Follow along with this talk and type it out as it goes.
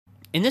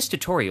In this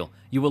tutorial,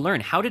 you will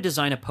learn how to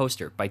design a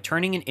poster by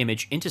turning an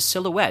image into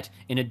silhouette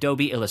in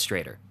Adobe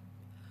Illustrator.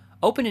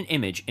 Open an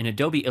image in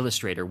Adobe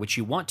Illustrator which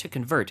you want to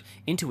convert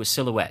into a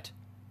silhouette.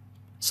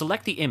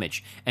 Select the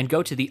image and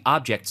go to the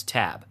Objects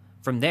tab.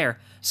 From there,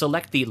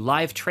 select the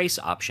Live Trace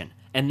option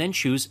and then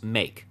choose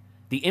Make.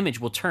 The image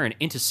will turn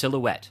into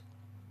silhouette.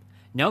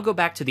 Now go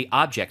back to the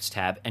Objects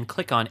tab and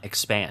click on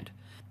Expand.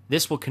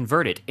 This will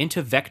convert it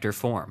into vector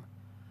form.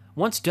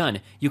 Once done,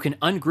 you can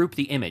ungroup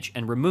the image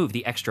and remove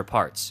the extra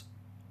parts.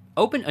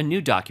 Open a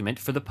new document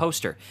for the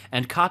poster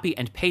and copy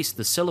and paste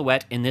the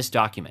silhouette in this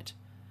document.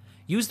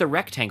 Use the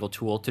Rectangle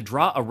tool to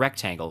draw a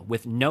rectangle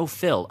with no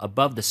fill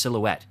above the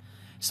silhouette.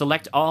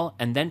 Select all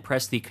and then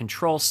press the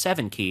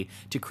Ctrl+7 key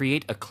to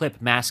create a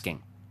clip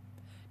masking.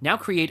 Now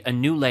create a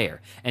new layer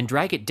and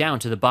drag it down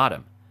to the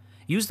bottom.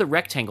 Use the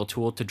Rectangle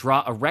tool to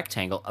draw a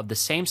rectangle of the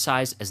same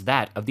size as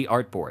that of the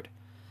artboard.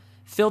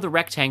 Fill the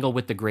rectangle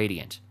with the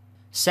gradient.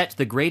 Set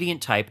the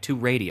gradient type to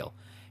radial.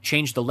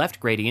 Change the left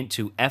gradient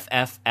to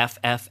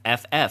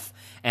FFFFFF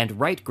and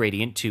right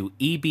gradient to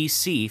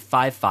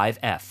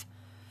EBC55F.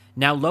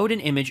 Now load an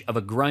image of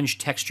a grunge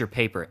texture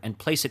paper and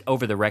place it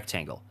over the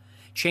rectangle.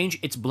 Change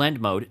its blend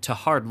mode to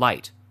hard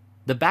light.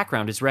 The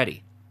background is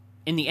ready.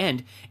 In the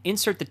end,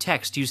 insert the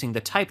text using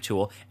the Type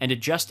tool and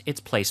adjust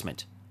its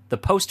placement. The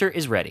poster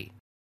is ready.